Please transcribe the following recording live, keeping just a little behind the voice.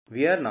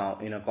We are now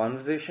in a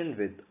conversation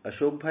with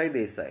Ashokbhai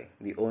Desai,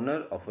 the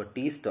owner of a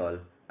tea stall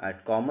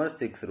at Commerce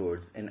 6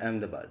 Roads in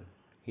Ahmedabad.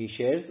 He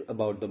shares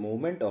about the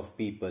movement of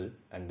people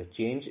and the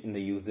change in the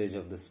usage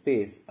of the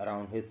space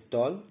around his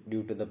stall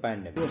due to the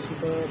pandemic.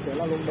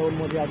 પહેલા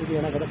લોકડાઉનમાં જે આવતી હતી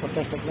એના કરતાં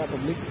 50%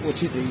 public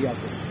ઓછી થઈ ગઈ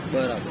આપણે.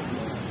 બરાબર.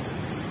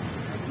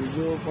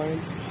 બીજો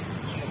પોઈન્ટ,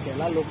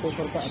 પહેલા લોકો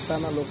કરતાં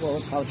અત્યારના લોકો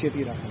હવે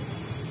સાવચેતી રાખે.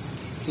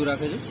 શું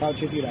રાખે છે?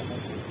 સાવચેતી રાખે.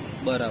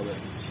 બરાબર.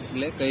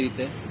 એટલે કઈ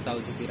રીતે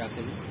સાવચેતી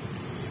રાખે છે?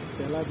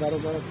 પહેલા ધારો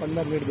કે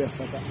 15 મિનિટ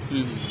બેસતા હતા,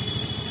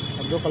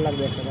 અડધો કલાક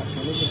બેસતા હતા,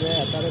 એની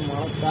જગ્યાએ અત્યારે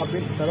માણસ ચા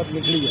પી તરત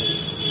નીકળી જાય.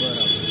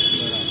 બરાબર.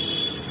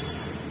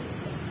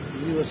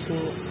 બીજી વસ્તુ,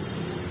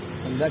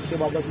 ધંધાકીય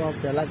બાબતમાં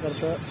પહેલા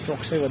કરતાં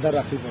ચોકસાઈ વધારે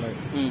રાખવી પડે.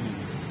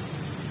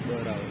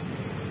 બરાબર.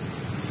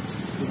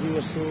 બીજી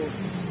વસ્તુ,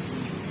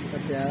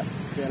 ત્યાં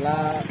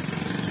પહેલાં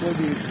કોઈ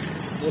બી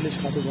પોલીસ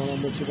ખાતું ગણો,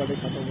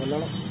 મ્યુનિસિપાલિટી ખાતું ગણો,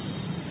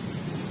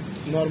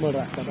 નોર્મલ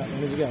રાખતા હતા,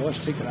 એની જગ્યાએ હવે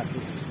સ્ટ્રિક્ટ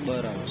રાખી.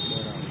 બરાબર.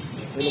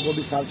 એ લોકો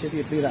બી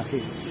સાવચેતી એટલી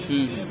રાખી.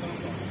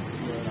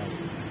 બરાબર.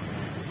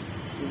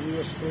 બીજી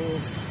વસ્તુ,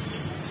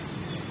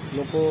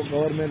 લોકો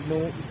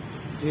ગવર્મેન્ટનું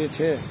જે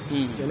છે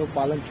એનું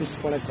પાલન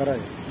ચુસ્તપણે કરે.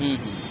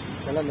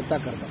 પહેલાં નહોતા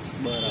કરતા.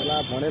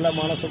 પહેલાં ભણેલા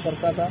માણસો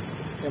કરતા હતા,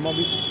 એમાં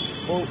બી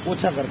બહુ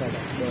ઓછા કરતા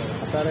હતા.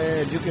 અત્યારે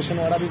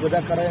એજ્યુકેશનવાળા બી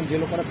બધા કરે, જે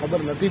લોકોને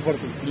ખબર નથી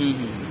પડતી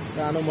કે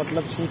આનો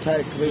મતલબ શું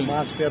થાય, કે ભાઈ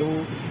માસ્ક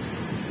પહેરવું,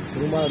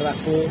 રૂમાલ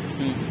રાખવો,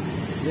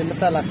 જે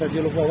નહોતા રાખતા, જે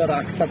લોકો હવે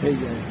રાખતા થઈ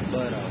ગયા.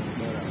 બરાબર.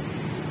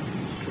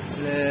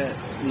 એટલે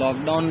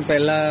લોકડાઉન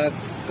પહેલા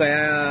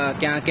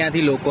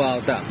ક્યાંથી લોકો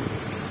આવતા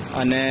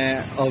અને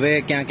હવે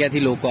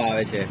ક્યાંથી લોકો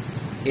આવે છે,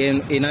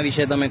 એના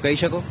વિશે તમે કહી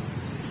શકો?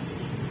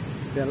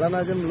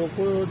 પહેલાના જેમ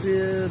લોકો જે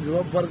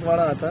જોબ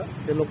વર્કવાળા હતા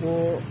એ લોકો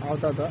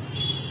આવતા હતા,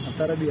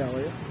 અત્યારે બી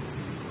આવે.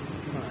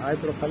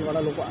 હાઈ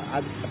પ્રોફાઇલવાળા લોકો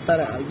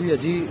અત્યારે હાલ બી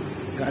હજી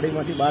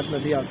ગાડીમાંથી બહાર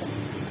નથી આવતા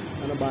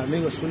અને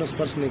બહારની વસ્તુનો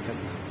સ્પર્શ નહીં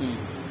કરતા.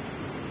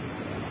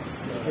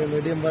 એ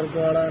મીડિયમ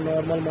વર્ગવાળા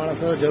નોર્મલ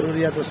માણસને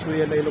જરૂરિયાત વસ્તુ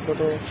એટલે એ લોકો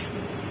તો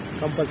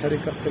કમ્પલસરી,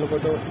 એ લોકો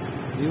તો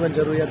જીવન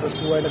જરૂરિયાત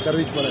વસ્તુ હોય એટલે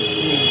કરવી જ પડે.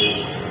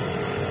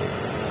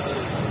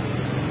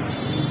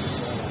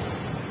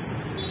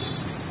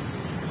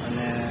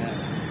 અને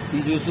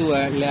બીજું શું,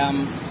 એટલે આમ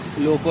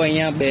લોકો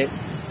અહીંયા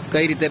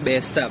કઈ રીતે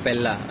બેસતા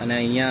પહેલા અને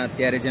અહીંયા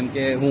અત્યારે, જેમ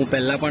કે હું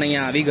પહેલા પણ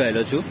અહીંયા આવી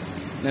ગયેલો છું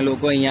ને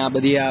લોકો અહીંયા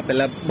બધી આ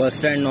પહેલા બસ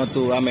સ્ટેન્ડ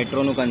નહોતું, આ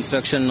મેટ્રોનું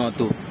કન્સ્ટ્રક્શન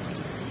નહોતું,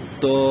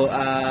 તો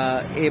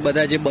આ એ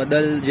બધા જે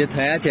બદલ જે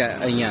થયા છે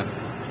અહીંયા,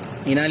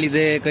 એના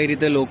લીધે કઈ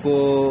રીતે લોકો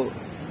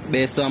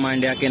બેસવા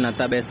માંડ્યા કે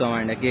નહોતા બેસવા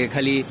માંડ્યા, કે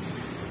ખાલી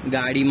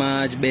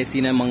ગાડીમાં જ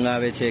બેસીને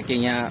મંગાવે છે, કે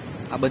અહીંયા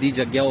આ બધી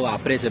જગ્યાઓ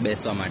વાપરે છે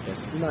બેસવા માટે?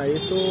 ના, એ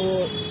તો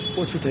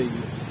ઓછું થઈ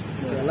ગયું.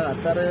 પહેલાં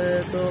અત્યારે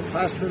તો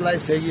ફાસ્ટ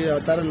લાઈફ થઈ ગઈ.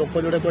 અત્યારે લોકો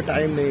જોડે કોઈ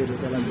ટાઈમ નહીં રહ્યો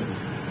પહેલાં.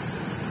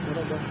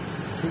 બરાબર,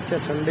 ઠીક છે,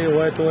 સન્ડે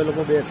હોય તો એ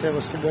લોકો બેસે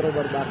વસ્તુ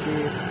બરોબર.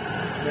 બાકી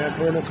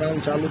મેટ્રોનું કામ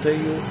ચાલુ થઈ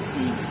ગયું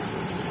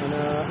અને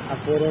આ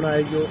કોરોના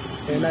આવી ગયો,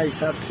 એના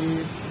હિસાબથી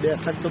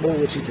બેઠક તો બહુ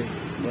ઓછી થઈ.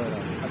 બરાબર.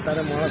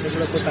 અત્યારે માણસો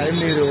જોડે કોઈ ટાઈમ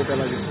નહીં રહ્યો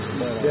પહેલાં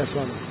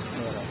બેસવાનો.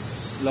 બરાબર.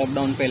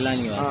 લોકડાઉન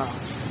પહેલાંની વાત. હા,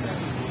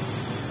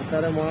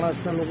 અત્યારે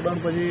માણસના લોકડાઉન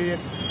પછી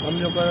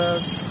સમજો કે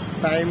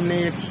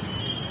ટાઈમની એક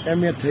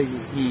અહેમિયત થઈ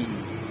ગઈ,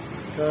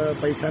 કે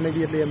પૈસાની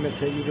બી એટલી અહેમિયત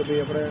થઈ ગઈ કે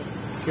ભાઈ આપણે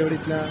કેવી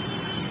રીતના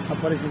આ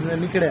પરિસ્થિતિને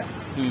નીકળ્યા.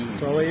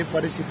 તો હવે એ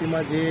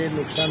પરિસ્થિતિમાં જે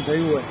નુકસાન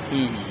થયું હોય,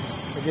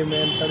 જે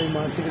મેન્ટલી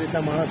માનસિક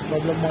રીતના માણસ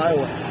પ્રોબ્લેમમાં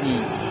આવ્યો હોય,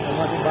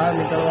 એમાંથી બહાર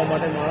નીકળવા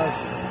માટે માણસ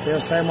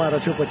વ્યવસાયમાં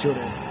રચો પચ્યો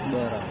રહે.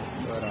 બરાબર.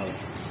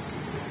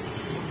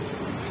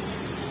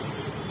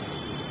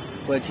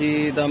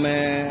 પછી તમે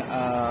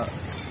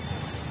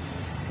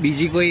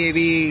બીજી કોઈ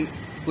એવી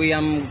કોઈ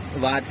આમ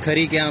વાત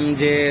ખરી કે આમ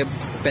જે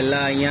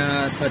પહેલા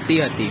અહીંયા થતી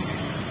હતી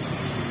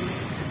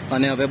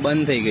અને હવે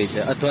બંધ થઈ ગઈ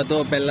છે, અથવા તો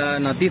પહેલા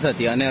નથી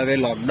થતી અને હવે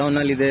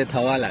લોકડાઉનના લીધે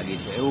થવા લાગી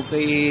છે, એવું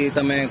કંઈ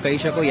તમે કહી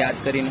શકો યાદ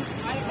કરીને?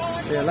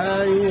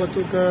 પહેલાં એવું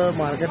હતું કે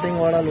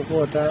માર્કેટિંગવાળા લોકો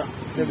હતા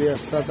તે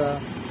બેસતા હતા,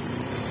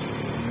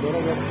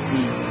 બરોબર,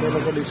 એ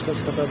લોકો ડિસ્કસ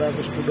કરતા હતા,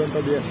 કે સ્ટુડન્ટો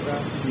બેસતા,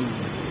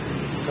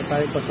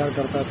 ટાઈમ પસાર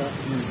કરતા હતા.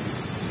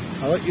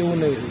 હવે એવું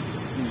નહીં રહ્યું.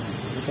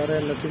 અત્યારે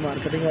નથી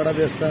માર્કેટિંગવાળા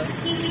બેસતા,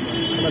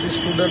 નથી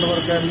સ્ટુડન્ટ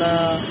વર્ગ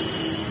એમના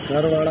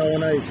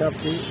ઘરવાળાઓના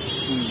હિસાબથી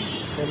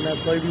એમને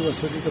કોઈ બી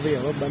વસ્તુથી કે ભાઈ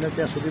હવે બને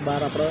ત્યાં સુધી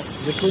બહાર આપણે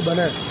જેટલું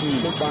બને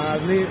એટલું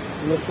બહારની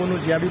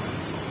લોકોનું જ્યાં બી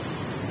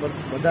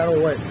વધારો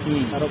હોય,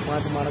 તારો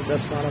 5 માણસ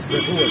 10 માણસ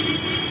બેઠું હોય,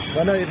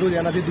 બને એટલું જ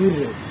એનાથી દૂર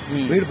રહે,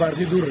 ભીડ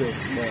ભાડથી દૂર રહે.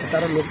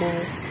 અત્યારે લોકો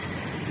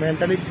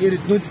મેન્ટલી એ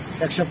રીતનું જ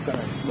એક્સેપ્ટ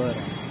કરે.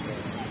 બરાબર.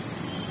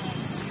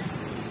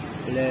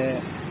 એટલે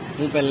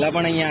હું પહેલાં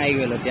પણ અહીંયા આવી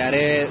ગયેલો,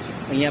 ત્યારે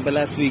અહીંયા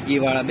પેલા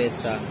સ્વિગીવાળા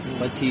બેસતા,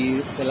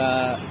 પછી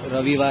પેલા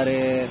રવિવારે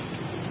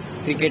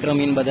ક્રિકેટ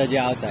રમીને બધા જે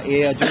આવતા, એ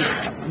હજુ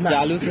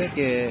ચાલુ છે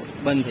કે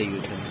બંધ થઈ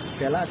ગયું છે?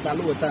 પહેલા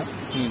ચાલુ હતા,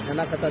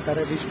 એના કરતાં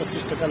ત્યારે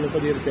 20-25% લોકો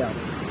જે રીતે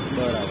આવે.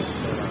 બરાબર.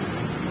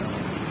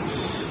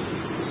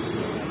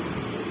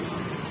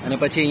 અને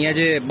પછી અહીંયા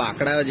જે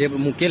બાકડા જે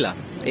મૂકેલા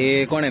એ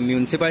કોણે,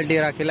 મ્યુનિસિપાલિટી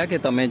રાખેલા કે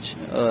તમે જ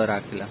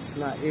રાખેલા?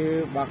 ના, એ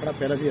બાકડા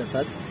પહેલાથી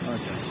હતા જ,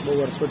 બહુ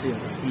વર્ષોથી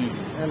હતા,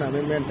 એના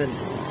અમે મેન્ટેન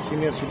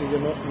સિનિયર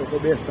સિટીઝનો લોકો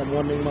બેસતા,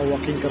 મોર્નિંગમાં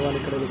વોકિંગ કરવા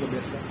નીકળે લોકો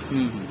બેસતા,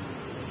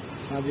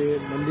 સાંજે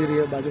મંદિરે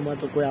બાજુમાં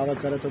તો કોઈ આવા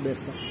કરે તો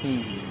બેસતા.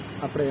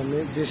 આપણે એમને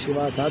જે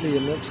સેવા થતી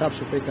એમને સાફ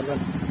સફાઈ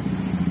કરવાની.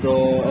 તો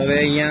હવે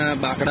અહીંયા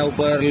બાકડા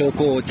ઉપર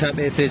લોકો ઓછા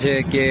બેસે છે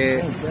કે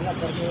પહેલા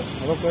કરતો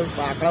હવે કોઈ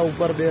બાકડા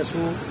ઉપર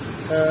બેસવું,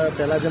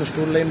 પહેલા જેમ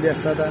સ્ટૂલ લઈને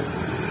બેસતા હતા,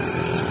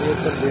 એક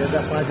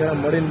 2-5 જણા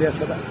મળીને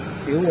બેસતા હતા,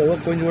 એવું હવે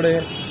કોઈ જોડે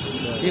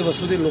એ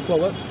વસ્તુથી લોકો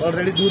હવે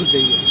ઓલરેડી દૂર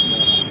થઈ ગયા.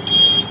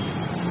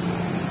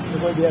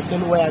 કોઈ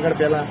બેસેલું હોય આગળ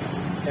પહેલા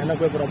એના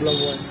કોઈ પ્રોબ્લેમ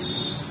હોય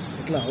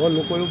એટલે હવે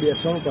લોકો એવું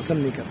બેસવાનું પસંદ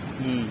નહીં કરતા,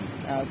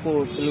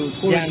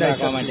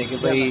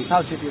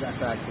 સાવચેતી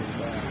રાખવા.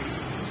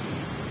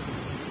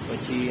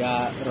 પછી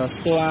આ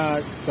રસ્તો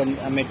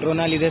આ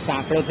મેટ્રોના લીધે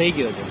સાંકડો થઈ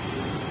ગયો છે.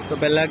 તો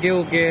પહેલા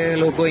કેવું કે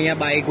લોકો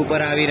અહીંયા બાઇક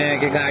ઉપર આવીને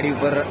કે ગાડી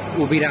ઉપર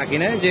ઊભી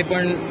રાખીને જે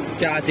પણ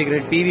ચા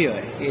સિગરેટ પીવી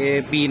હોય એ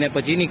પીને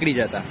પછી નીકળી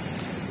જતા.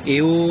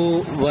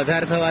 એવું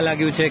વધારે થવા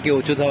લાગ્યું છે કે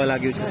ઓછું થવા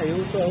લાગ્યું છે?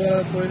 એવું તો હવે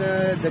કોઈને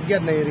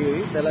જગ્યા જ નહીં રહી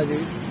એવી પહેલા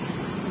જેવી.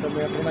 તો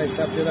મેટ્રોના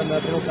હિસાબથી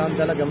મેટ્રોનું કામ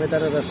ચાલે, ગમે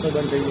ત્યારે રસ્તો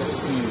બંધ થઈ જાય,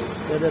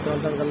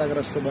 2-3 કલાક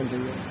રસ્તો બંધ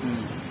થઈ જાય.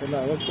 એટલે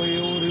હવે કોઈ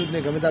એવું રહ્યું જ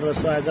નહીં, ગમે ત્યારે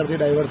રસ્તો આગળથી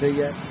ડાયવર્ટ થઈ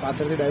જાય,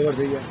 પાછળથી ડાયવર્ટ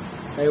થઈ જાય,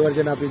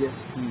 ડાયવર્જન આપી દે.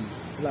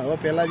 એટલે હવે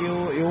પહેલા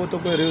જેવું એવું તો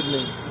કોઈ રહ્યું જ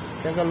નહીં,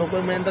 કેમ કે લોકો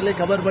મેન્ટલી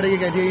ખબર પડી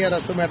કે અહીંયા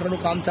રસ્તો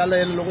મેટ્રોનું કામ ચાલે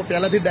એટલે લોકો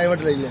પહેલાથી જ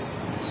ડાયવર્ટ લઈ લે.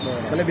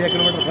 ભલે 2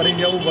 કિલોમીટર ફરીને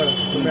જવું પડે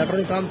તો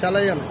મેટ્રોનું કામ ચાલે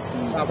છે ને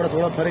તો આપણે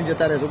થોડો ફરીને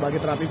જતા રહીશું,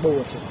 બાકી ટ્રાફિક બહુ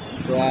હશે.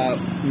 તો આ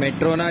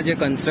મેટ્રોના જે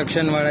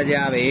કન્સ્ટ્રક્શન વાળા જે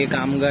આવે એ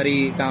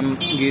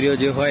કામગીરીઓ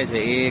જે હોય છે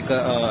એ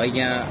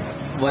અહીંયા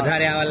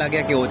વધારે આવવા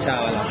લાગ્યા કે ઓછા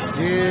આવવા લાગ્યા?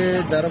 જે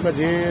ધારો કે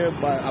જે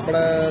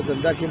આપણા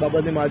ધંધાકીય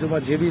બાબતની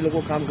બાજુમાં જે બી લોકો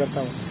કામ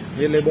કરતા હોય,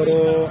 જે લેબરો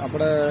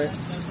આપણા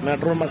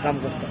મેટ્રોમાં કામ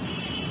કરતા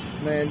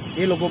ને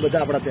એ લોકો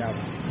બધા આપણા ત્યાં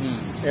આવે,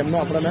 એમનો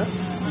આપણને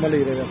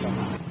મળી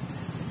રહ્યા.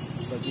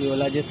 પછી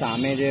ઓલા જે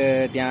સામે જે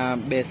ત્યાં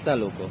બેસતા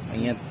લોકો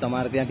અહીંયા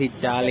તમારે ત્યાંથી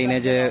ચા લઈને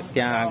જે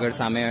ત્યાં આગળ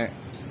સામે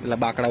પેલા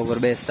બાકડા ઉપર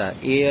બેસતા,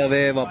 એ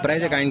હવે વપરાય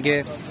છે? કારણ કે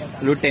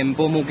પેલું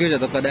ટેમ્પો મૂક્યું છે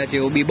તો કદાચ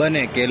એવું બી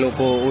બને કે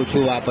લોકો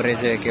ઓછું વાપરે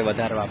છે કે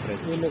વધારે વાપરે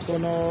છે. એ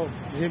લોકોનો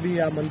જે બી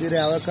આ મંદિરે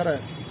આવે કરે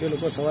એ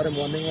લોકો સવારે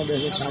મોર્નિંગમાં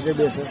બેસે, સાંજે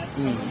બેસે.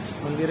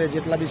 મંદિરે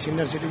જેટલા બી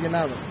સિનિયર સિટીઝન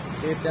આવે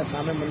એ ત્યાં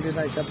સામે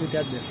મંદિરના હિસાબથી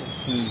ત્યાં જ બેસે.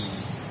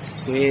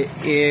 તો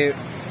એ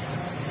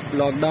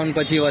લોકડાઉન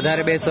પછી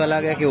વધારે બેસવા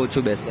લાગે કે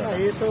ઓછું બેસવા?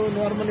 એ તો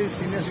નોર્મલી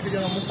સિનિયર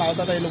સિટીઝન અમુક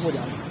આવતા હતા એ લોકો જ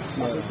આવે.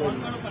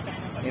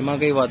 એમાં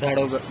કઈ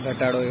વધારો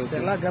ઘટાડો એવું?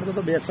 પહેલા કરતા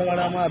તો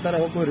બેસવાવાળામાં અત્યારે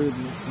હવે કોઈ રહ્યું જ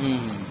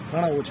નહીં,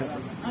 ઘણા ઓછા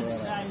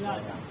થયા.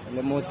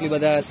 એટલે મોસ્ટલી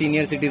બધા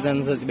સિનિયર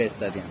સિટીઝન્સ જ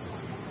બેસતા ત્યાં.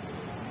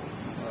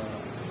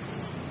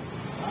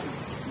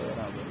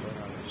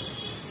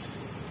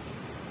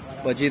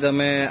 પછી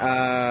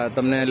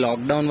તમને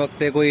લોકડાઉન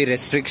વખતે કોઈ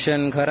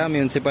રેસ્ટ્રિક્શન ખરા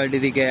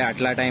મ્યુનિસિપાલિટીથી કે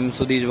આટલા ટાઈમ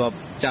સુધી જ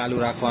ચાલુ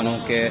રાખવાનું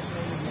કે?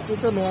 એ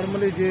તો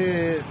નોર્મલી જે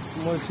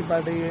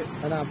મ્યુનિસિપાલિટી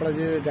અને આપણા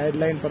જે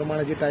ગાઈડલાઈન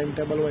પ્રમાણે જે ટાઈમ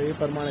ટેબલ હોય એ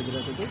પ્રમાણે જ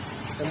રહેતું હતું.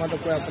 એમાં તો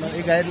કોઈ આપણે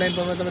એ ગાઈડલાઈન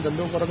પ્રમાણે તમે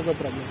ધંધો કરો તો કોઈ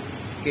પ્રોબ્લેમ.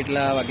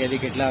 કેટલા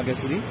વાગ્યાથી કેટલા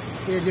વાગ્યા સુધી?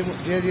 એ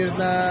જે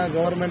રીતના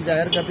ગવર્મેન્ટ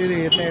જાહેર કરતી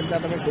હતી એટલે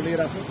રીતના તમે ખુલ્લી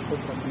રાખો.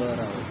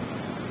 બરાબર.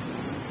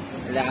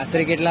 એટલે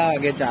આશરે કેટલા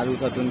વાગે ચાલુ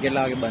થતું ને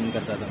કેટલા વાગે બંધ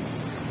કરતા તમે?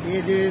 એ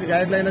જે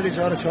ગાઈડલાઈન હતી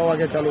સવારે 6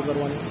 વાગે ચાલુ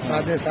કરવાની,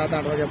 સાંજે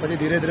 7-8 વાગ્યા, પછી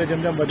ધીરે ધીરે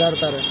જેમ જેમ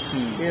વધારતા રહે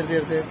એ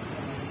રીતે.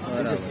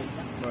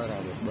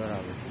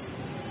 બરાબર.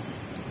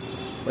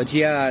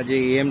 પછી આ જે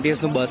એએમટીએસ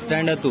નું બસ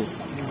સ્ટેન્ડ હતું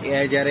એ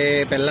જયારે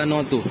પહેલા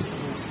નહોતું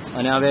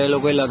અને હવે એ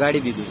લોકોએ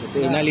લગાડી દીધું છે, તો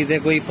એના લીધે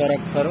કોઈ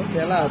ફરક ખરો?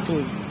 પહેલા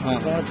હતું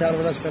 3-4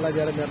 વર્ષ પહેલા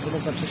જયારે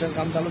મેટ્રોનું કન્સ્ટ્રક્શન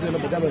કામ ચાલુ થયું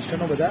એટલે બધા બસ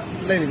સ્ટેન્ડો બધા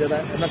લઈ લીધા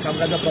હતા, એમના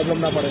કામકાજમાં પ્રોબ્લેમ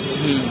ના પડે.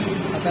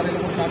 અત્યારે એ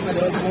લોકો કામકાજ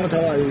હવે પૂર્ણ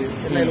થવા આવ્યું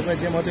એટલે એ લોકો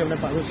જેમ હતું એમને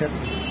પાછું છે.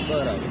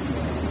 બરાબર.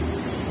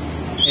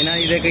 એના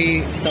લીધે કઈ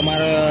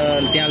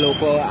તમારા ત્યાં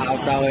લોકો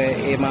આવતા હોય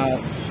એમાં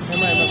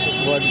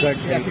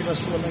વધઘટ આખી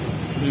વસ્તુ અલગ.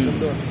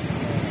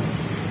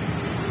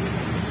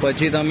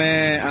 પછી તમે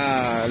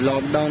આ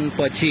લોકડાઉન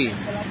પછી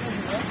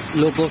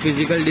લોકો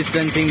ફિઝિકલ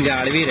ડિસ્ટન્સિંગ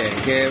જાળવી રહે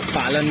કે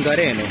પાલન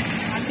કરે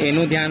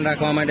એનું ધ્યાન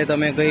રાખવા માટે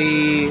તમે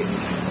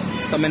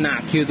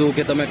નાખ્યું હતું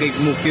કે તમે કંઈક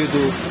મૂક્યું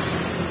હતું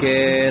કે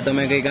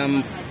તમે કંઈક આમ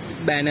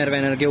બેનર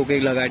કે એવું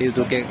કંઈક લગાડ્યું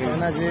હતું? કે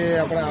એના જે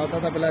આપણે આવતા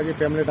હતા પેલા જે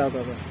પેમ્પલેટ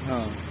આવતા હતા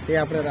એ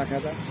આપણે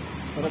રાખ્યા હતા.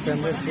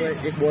 પેમ્પલેટ સિવાય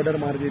એક બોર્ડર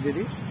મારી દીધી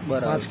હતી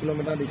 5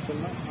 કિલોમીટર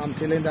ડિસ્ટન્સમાં,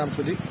 આમથી લઈને આમ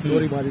સુધી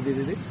દોરી મારી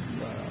દીધી હતી.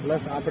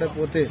 પ્લસ આપણે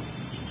પોતે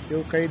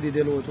એવું કહી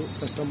દીધેલું હતું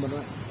કસ્ટમરને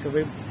કે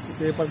ભાઈ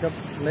પેપર કપ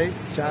લઈ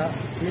ચા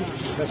પી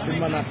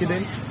ડસ્ટબિનમાં નાખી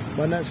દઈને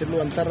બને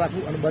એટલું અંતર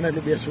રાખવું અને બને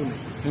એટલું બેસવું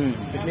નહીં.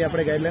 એટલી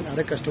આપણે ગાઈડલાઈન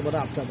હરેક કસ્ટમરને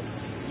આપતા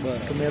હતા.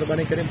 તો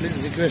મહેરબાની કરી પ્લીઝ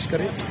રિક્વેસ્ટ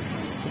કરી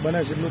બને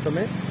એટલું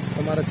તમે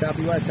તમારા ચા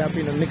પીવા ચા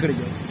પીને નીકળી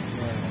જાઓ.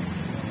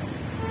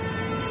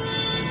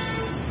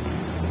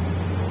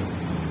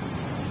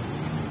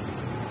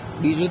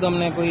 બીજું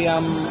તમને કોઈ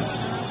આમ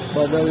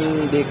બદલ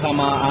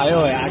દેખામાં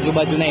આવ્યો હોય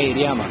આજુબાજુના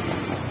એરિયામાં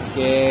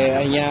કે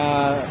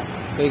અહીંયા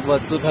કંઈક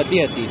વસ્તુ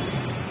થતી હતી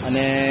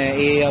અને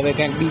એ હવે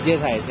ક્યાંક બીજે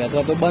થાય છે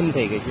અથવા તો બંધ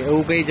થઈ ગઈ છે,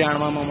 એવું કંઈ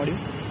જાણવામાં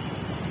મળ્યું?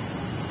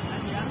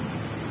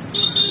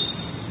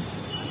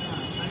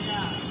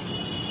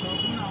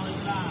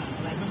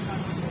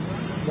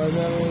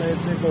 બદલ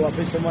એટલે કે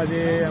ઓફિસોમાં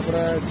જે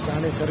આપણે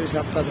ચાની સર્વિસ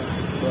આપતા હતા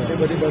એ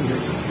બધી બંધ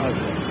થઈ ગઈ.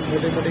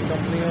 મોટી મોટી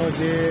કંપનીઓ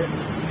જે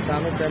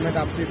ચાનું પેમેન્ટ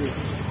આપતી હતી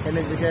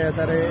એની જગ્યાએ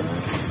અત્યારે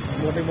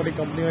મોટી મોટી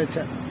કંપનીઓ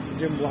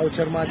જે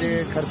વાઉચરમાં જે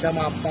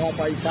ખર્ચામાં આપવામાં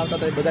પૈસા આવતા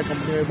હતા એ બધા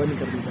કંપનીઓએ બંધ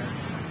કરી દીધા.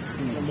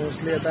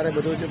 મોસ્ટલી અત્યારે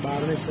બધું જે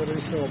બહારની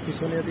સર્વિસ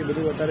ઓફિસોની હતી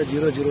બધું અત્યારે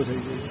 0-0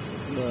 થઈ ગયું.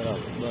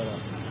 બરાબર.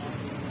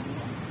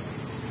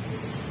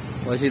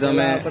 પછી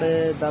તમે આપણે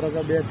ધારો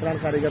કે 2-3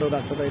 કારીગરો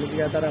રાખતા હતા એની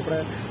જગ્યાએ અત્યારે આપણે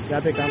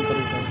જાતે કામ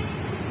કરવું પડે.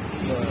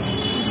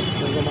 બરાબર.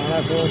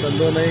 માણસો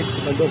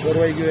ધંધો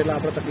ખોરવાઈ ગયો એટલે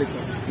આપણે તકલીફ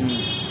પડે.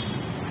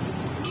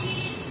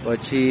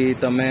 પછી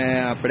તમે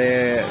આપણે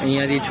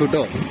અહીંયાથી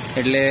છૂટો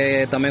એટલે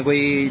તમે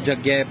કોઈ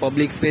જગ્યાએ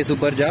પબ્લિક સ્પેસ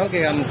ઉપર જાઓ કે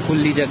આમ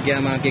ખુલ્લી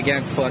જગ્યામાં કે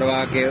ક્યાંક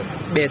ફરવા કે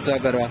બેસવા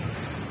કરવા?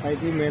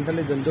 અહીંથી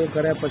મેન્ટલી ધંધો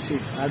કર્યા પછી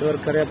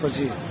હાર્ડવર્ક કર્યા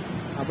પછી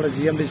આપણે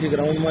જીએમડીસી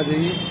ગ્રાઉન્ડમાં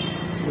જઈએ.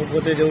 હું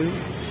પોતે જઉં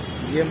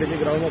જીએમડીસી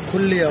ગ્રાઉન્ડમાં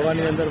ખુલ્લી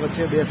હવાની અંદર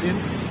વચ્ચે બેસીને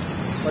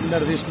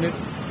 15-20 મિનિટ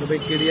કે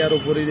ભાઈ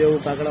કીડિયારું પૂરી દેવું,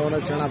 કાકડાઓને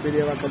ચણ આપી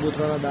દેવા,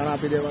 કબૂતરોના દાણા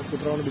આપી દેવા,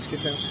 કૂતરાઓને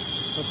બિસ્કીટ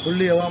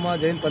ખુલ્લી હવામાં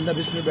જઈને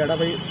 15-20 મિનિટ બેઠા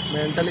ભાઈ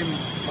મેન્ટલી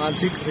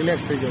માનસિક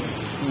રિલેક્સ થઈ જવું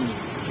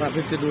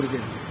ટ્રાફિકથી દૂર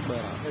જઈને.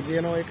 બરાબર. પછી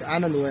એનો એક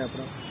આનંદ હોય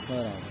આપણો.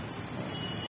 બરાબર.